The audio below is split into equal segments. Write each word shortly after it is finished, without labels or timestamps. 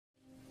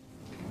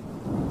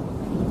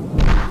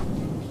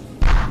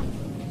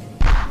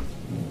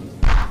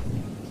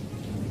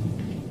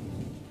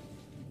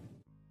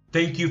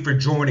Thank you for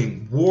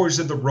joining Wars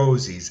of the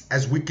Rosies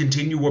as we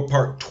continue with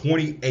part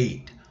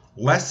 28,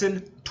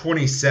 lesson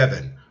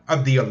 27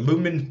 of the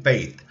Illuminated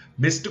Faith,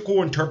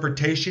 Mystical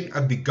Interpretation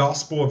of the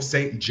Gospel of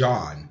St.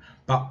 John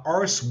by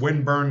R.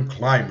 Swinburne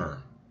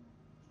Clymer.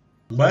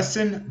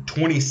 Lesson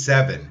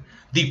 27.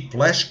 The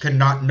flesh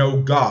cannot know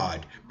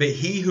God, but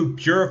he who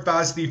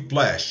purifies the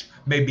flesh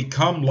may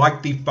become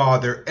like the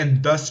Father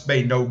and thus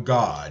may know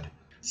God.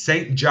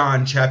 St.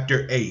 John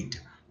chapter 8,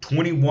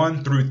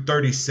 21 through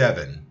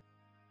 37.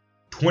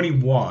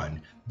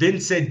 21. Then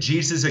said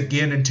Jesus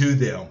again unto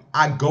them,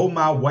 I go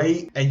my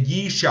way, and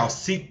ye shall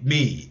seek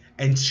me,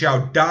 and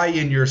shall die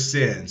in your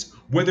sins.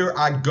 Whither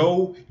I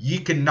go, ye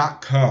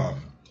cannot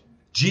come.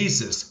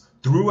 Jesus,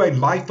 through a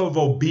life of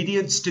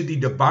obedience to the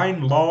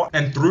divine law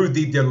and through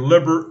the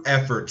deliberate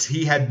efforts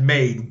he had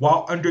made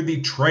while under the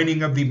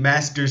training of the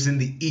masters in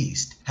the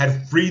East,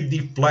 had freed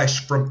the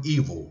flesh from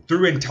evil.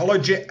 Through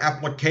intelligent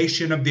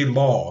application of the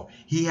law,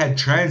 he had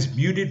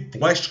transmuted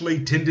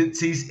fleshly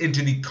tendencies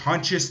into the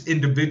conscious,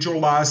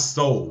 individualized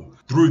soul.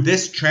 Through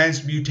this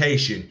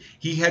transmutation,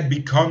 he had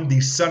become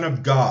the Son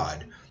of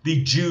God.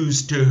 The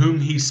Jews to whom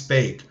he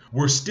spake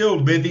were still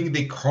living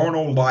the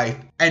carnal life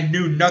and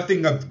knew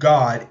nothing of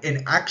God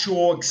in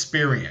actual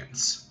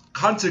experience.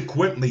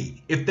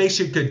 Consequently, if they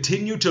should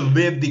continue to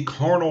live the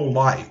carnal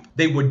life,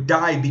 they would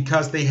die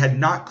because they had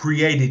not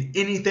created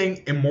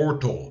anything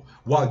immortal,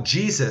 while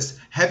Jesus,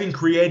 having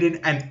created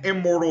an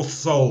immortal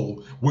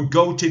soul, would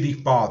go to the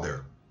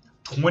Father.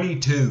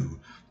 22.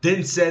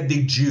 Then said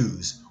the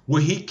Jews,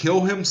 Will he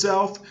kill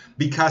himself?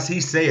 Because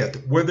he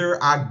saith,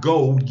 Whither I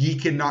go, ye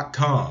cannot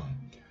come.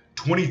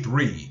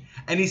 23.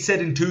 And he said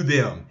unto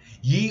them,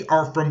 Ye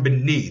are from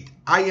beneath,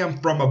 I am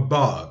from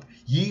above.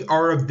 Ye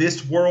are of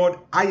this world,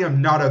 I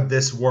am not of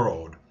this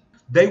world.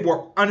 They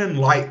were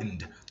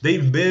unenlightened. They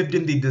lived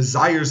in the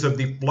desires of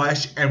the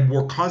flesh and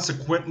were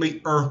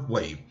consequently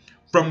earthly.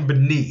 From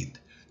beneath,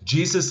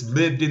 Jesus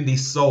lived in the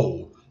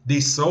soul.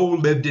 The soul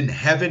lived in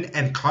heaven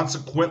and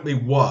consequently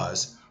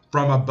was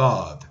from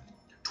above.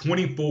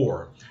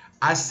 24.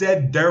 I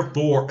said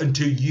therefore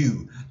unto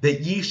you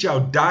that ye shall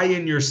die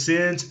in your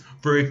sins,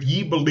 for if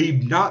ye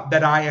believe not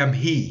that I am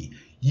he,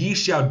 ye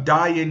shall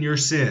die in your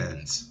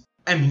sins.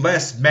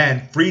 Unless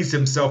man frees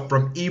himself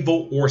from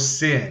evil or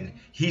sin,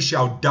 he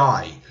shall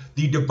die.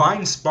 The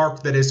divine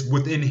spark that is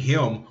within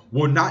him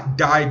will not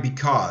die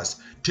because,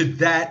 to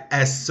that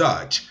as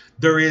such,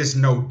 there is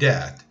no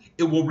death.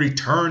 It will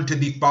return to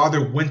the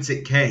Father whence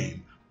it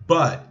came,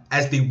 but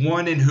as the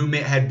one in whom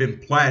it had been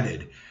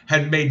planted,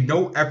 had made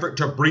no effort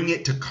to bring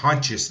it to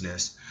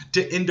consciousness,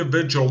 to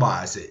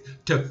individualize it,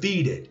 to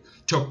feed it,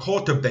 to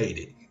cultivate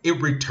it, it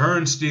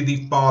returns to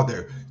the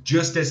Father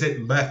just as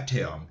it left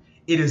him.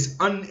 It is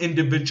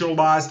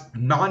unindividualized,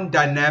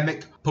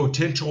 non-dynamic,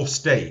 potential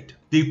state.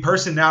 The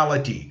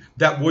personality,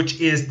 that which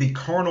is the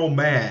carnal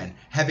man,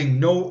 having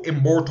no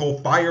immortal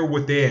fire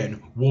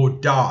within, will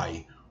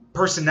die.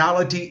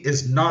 Personality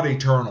is not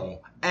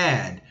eternal,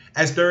 and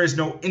as there is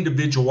no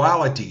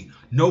individuality,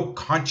 no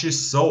conscious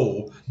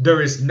soul,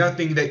 there is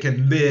nothing that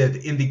can live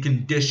in the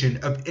condition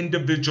of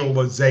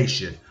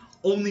individualization.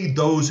 Only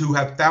those who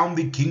have found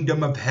the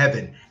kingdom of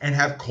heaven and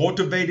have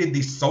cultivated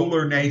the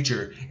solar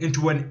nature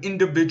into an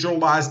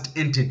individualized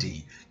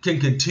entity can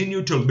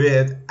continue to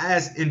live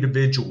as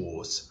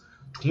individuals.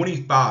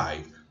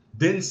 25.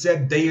 Then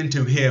said they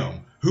unto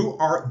him, Who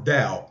art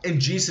thou?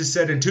 And Jesus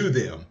said unto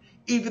them,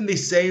 Even the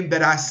same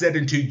that I said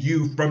unto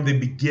you from the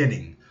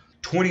beginning.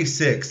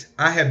 26.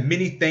 I have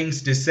many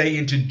things to say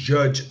and to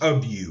judge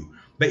of you,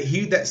 but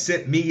he that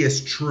sent me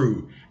is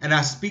true, and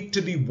I speak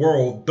to the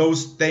world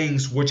those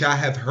things which I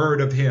have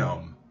heard of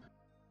him.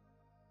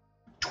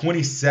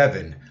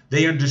 27.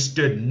 They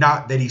understood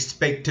not that he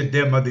spake to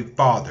them of the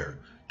Father.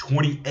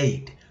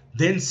 28.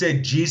 Then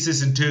said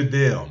Jesus unto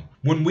them,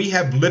 When we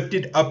have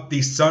lifted up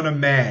the Son of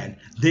Man,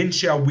 then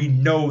shall we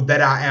know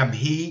that I am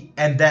he,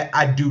 and that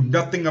I do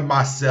nothing of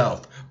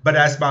myself, but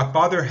as my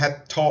Father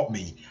hath taught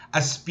me, I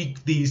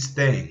speak these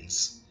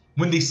things.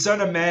 When the Son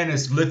of Man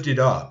is lifted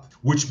up,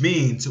 which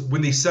means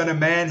when the Son of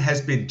Man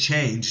has been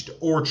changed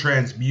or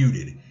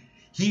transmuted,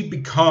 he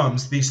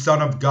becomes the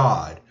Son of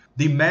God.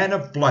 The man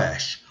of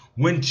flesh,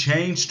 when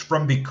changed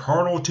from the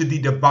carnal to the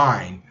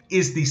divine,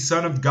 is the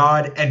Son of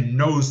God and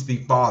knows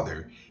the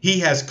Father. He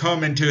has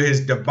come into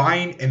his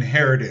divine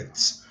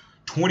inheritance.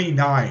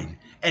 29.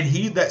 And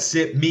he that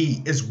sent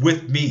me is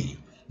with me.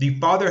 The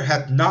Father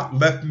hath not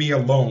left me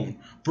alone,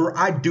 for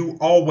I do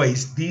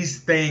always these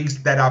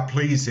things that I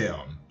please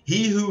him.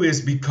 He who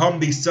is become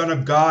the Son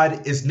of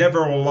God is never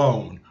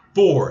alone,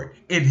 for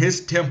in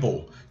his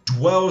temple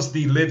dwells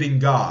the living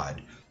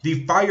God.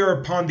 The fire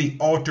upon the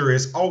altar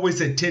is always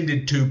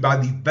attended to by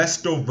the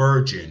Vestal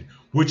Virgin,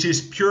 which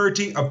is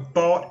purity of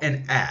thought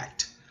and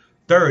act.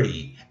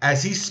 30.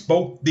 As he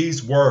spoke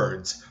these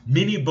words,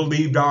 many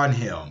believed on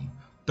him.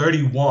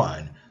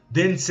 31.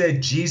 Then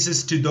said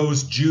Jesus to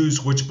those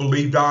Jews which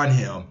believed on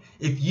him,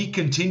 If ye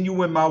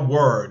continue in my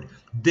word,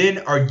 then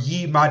are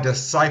ye my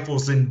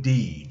disciples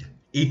indeed.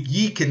 If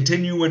ye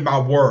continue in my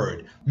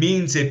word,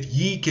 means if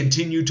ye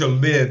continue to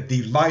live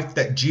the life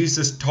that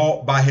Jesus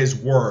taught by his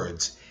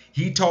words.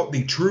 He taught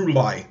the true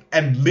life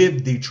and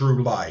lived the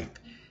true life.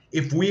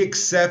 If we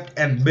accept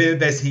and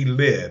live as he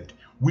lived,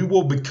 we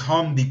will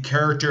become the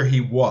character he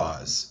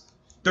was.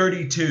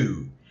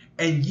 32.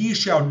 And ye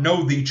shall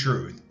know the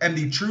truth, and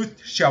the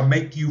truth shall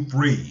make you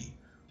free.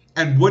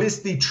 And what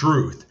is the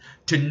truth?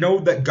 To know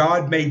that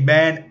God made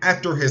man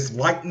after his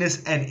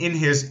likeness and in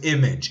his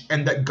image,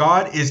 and that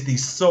God is the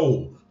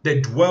soul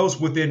that dwells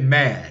within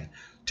man.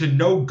 To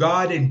know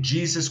God and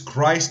Jesus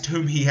Christ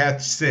whom he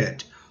hath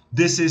sent.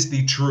 This is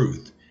the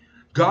truth.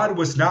 God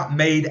was not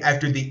made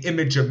after the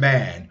image of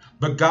man,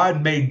 but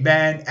God made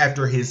man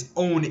after his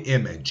own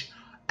image.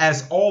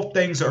 As all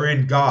things are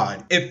in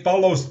God, it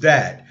follows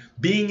that,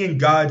 being in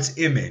God's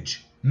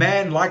image,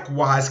 man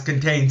likewise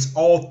contains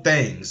all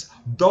things,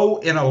 though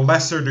in a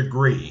lesser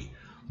degree.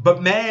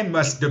 But man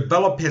must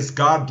develop his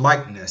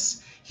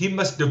God-likeness. He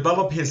must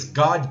develop his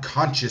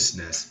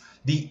God-consciousness.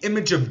 The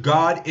image of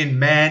God in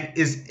man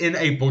is in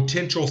a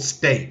potential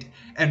state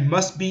and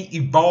must be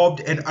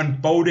evolved and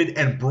unfolded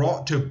and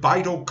brought to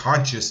vital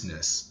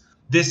consciousness.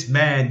 This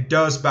man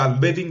does by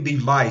living the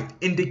life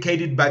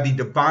indicated by the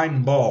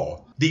divine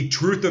law. The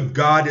truth of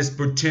God is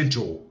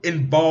potential,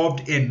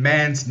 involved in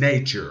man's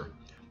nature.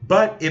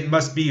 But it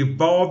must be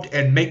evolved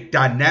and made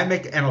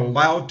dynamic and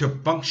allowed to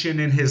function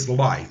in his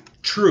life.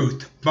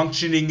 Truth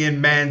functioning in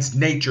man's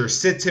nature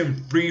sets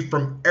him free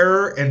from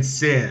error and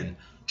sin.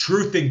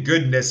 Truth and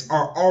goodness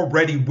are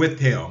already with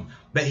him,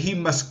 but he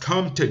must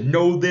come to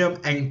know them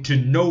and to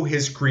know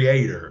his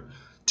Creator.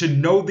 To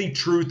know the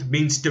truth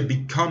means to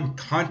become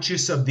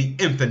conscious of the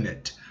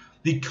infinite.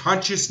 The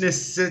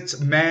consciousness sets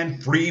man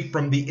free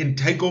from the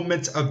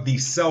entanglements of the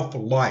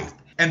self-life,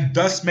 and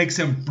thus makes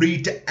him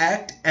free to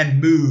act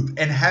and move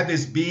and have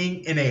his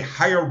being in a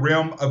higher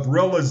realm of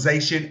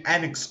realization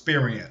and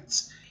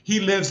experience. He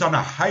lives on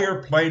a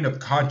higher plane of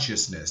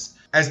consciousness,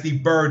 as the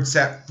bird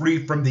set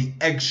free from the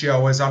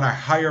eggshell is on a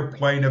higher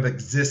plane of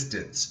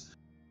existence.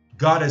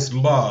 God is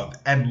love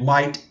and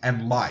light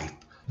and life.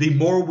 The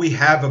more we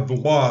have of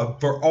love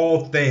for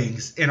all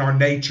things in our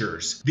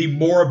natures, the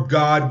more of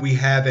God we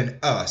have in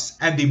us,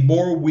 and the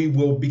more we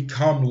will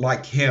become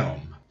like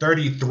him.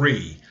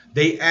 33.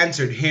 They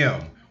answered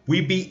him,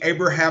 We be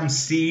Abraham's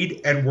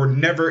seed, and were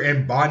never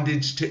in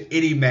bondage to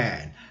any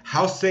man.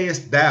 How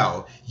sayest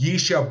thou, ye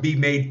shall be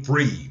made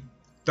free?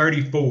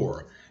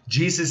 34.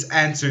 Jesus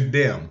answered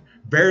them,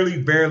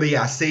 Verily, verily,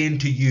 I say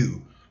unto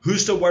you,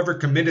 whosoever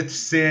committeth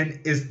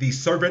sin is the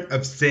servant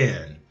of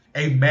sin.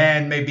 A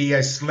man may be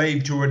a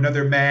slave to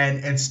another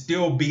man and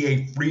still be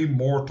a free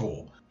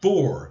mortal.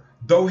 For,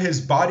 though his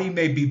body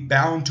may be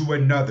bound to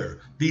another,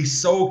 the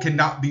soul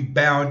cannot be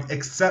bound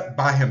except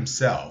by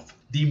himself.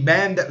 The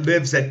man that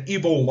lives an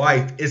evil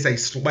life is a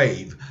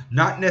slave,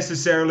 not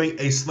necessarily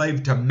a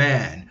slave to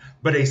man,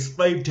 but a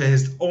slave to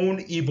his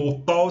own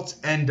evil thoughts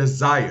and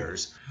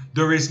desires.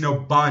 There is no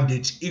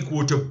bondage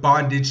equal to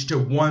bondage to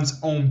one's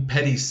own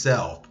petty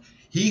self.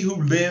 He who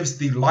lives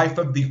the life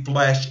of the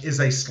flesh is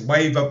a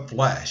slave of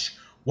flesh,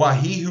 while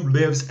he who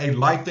lives a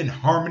life in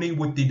harmony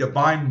with the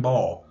divine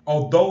law,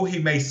 although he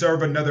may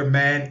serve another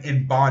man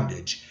in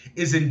bondage,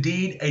 is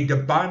indeed a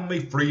divinely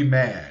free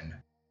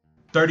man.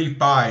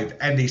 35.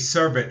 And the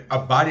servant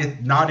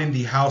abideth not in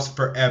the house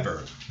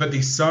forever, but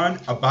the Son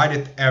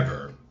abideth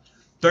ever.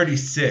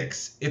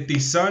 36. If the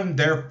Son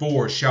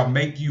therefore shall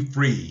make you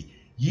free,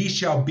 ye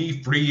shall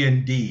be free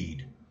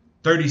indeed.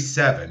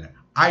 37.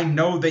 I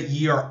know that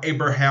ye are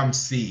Abraham's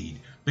seed,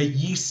 but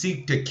ye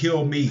seek to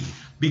kill me,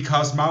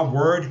 because my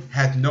word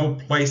hath no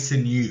place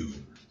in you.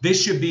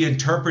 This should be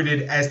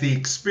interpreted as the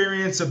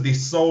experience of the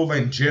soul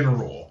in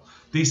general.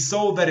 The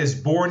soul that is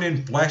born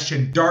in flesh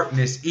and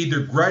darkness either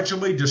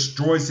gradually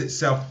destroys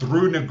itself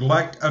through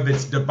neglect of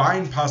its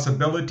divine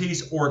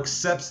possibilities or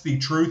accepts the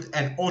truth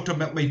and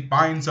ultimately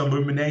finds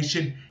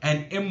illumination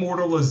and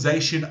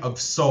immortalization of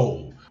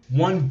soul.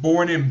 One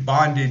born in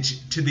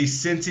bondage to the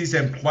senses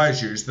and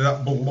pleasures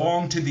that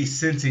belong to the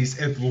senses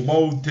is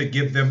loath to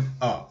give them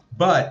up.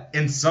 But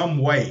in some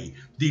way,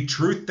 the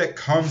truth that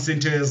comes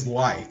into his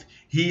life,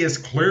 he is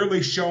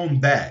clearly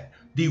shown that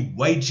the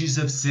wages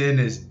of sin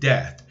is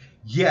death.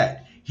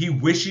 Yet, he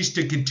wishes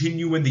to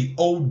continue in the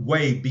old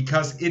way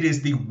because it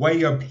is the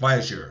way of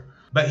pleasure.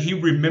 But he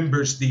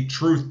remembers the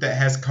truth that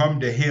has come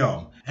to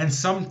him, and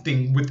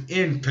something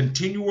within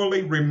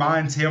continually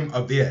reminds him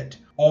of it.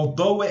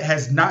 Although it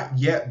has not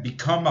yet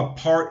become a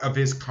part of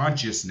his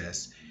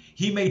consciousness,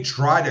 he may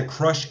try to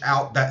crush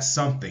out that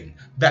something,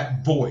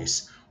 that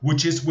voice,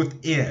 which is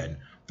within,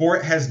 for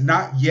it has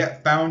not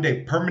yet found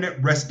a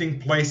permanent resting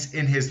place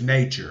in his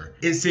nature.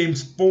 It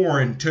seems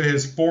foreign to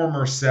his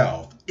former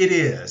self. It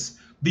is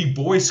the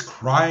voice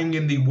crying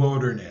in the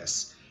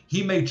wilderness.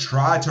 He may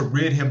try to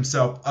rid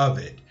himself of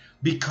it,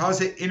 because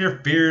it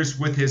interferes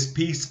with his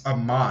peace of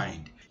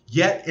mind.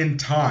 Yet in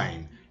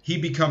time, he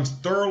becomes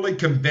thoroughly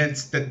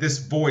convinced that this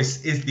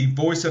voice is the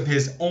voice of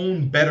his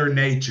own better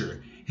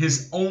nature,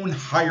 his own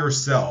higher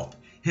self,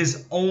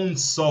 his own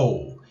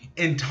soul.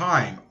 In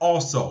time,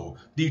 also,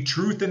 the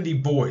truth and the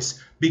voice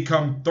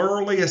become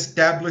thoroughly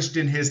established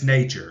in his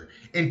nature,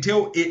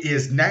 until it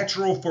is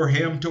natural for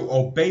him to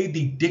obey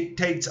the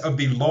dictates of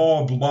the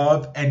law of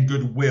love and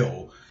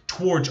goodwill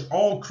towards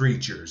all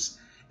creatures,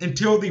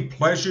 until the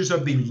pleasures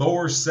of the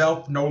lower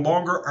self no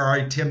longer are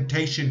a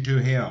temptation to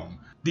him.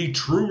 The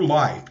true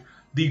life,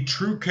 the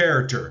true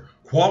character,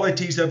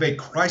 qualities of a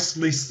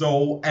Christly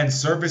soul and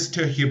service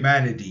to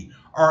humanity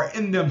are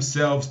in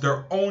themselves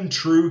their own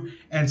true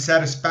and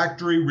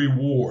satisfactory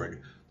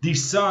reward. The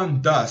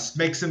Son thus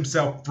makes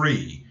himself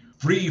free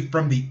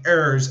from the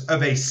errors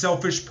of a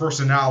selfish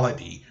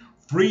personality,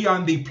 free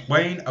on the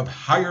plane of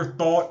higher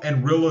thought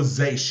and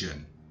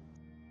realization.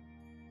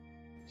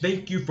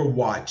 Thank you for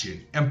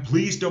watching, and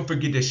please don't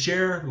forget to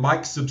share,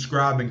 like,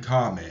 subscribe, and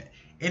comment.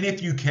 And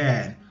if you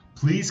can,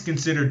 please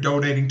consider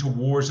donating to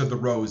Wars of the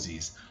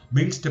Rosies.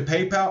 Links to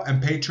PayPal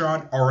and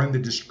Patreon are in the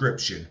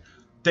description.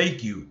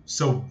 Thank you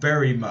so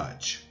very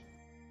much.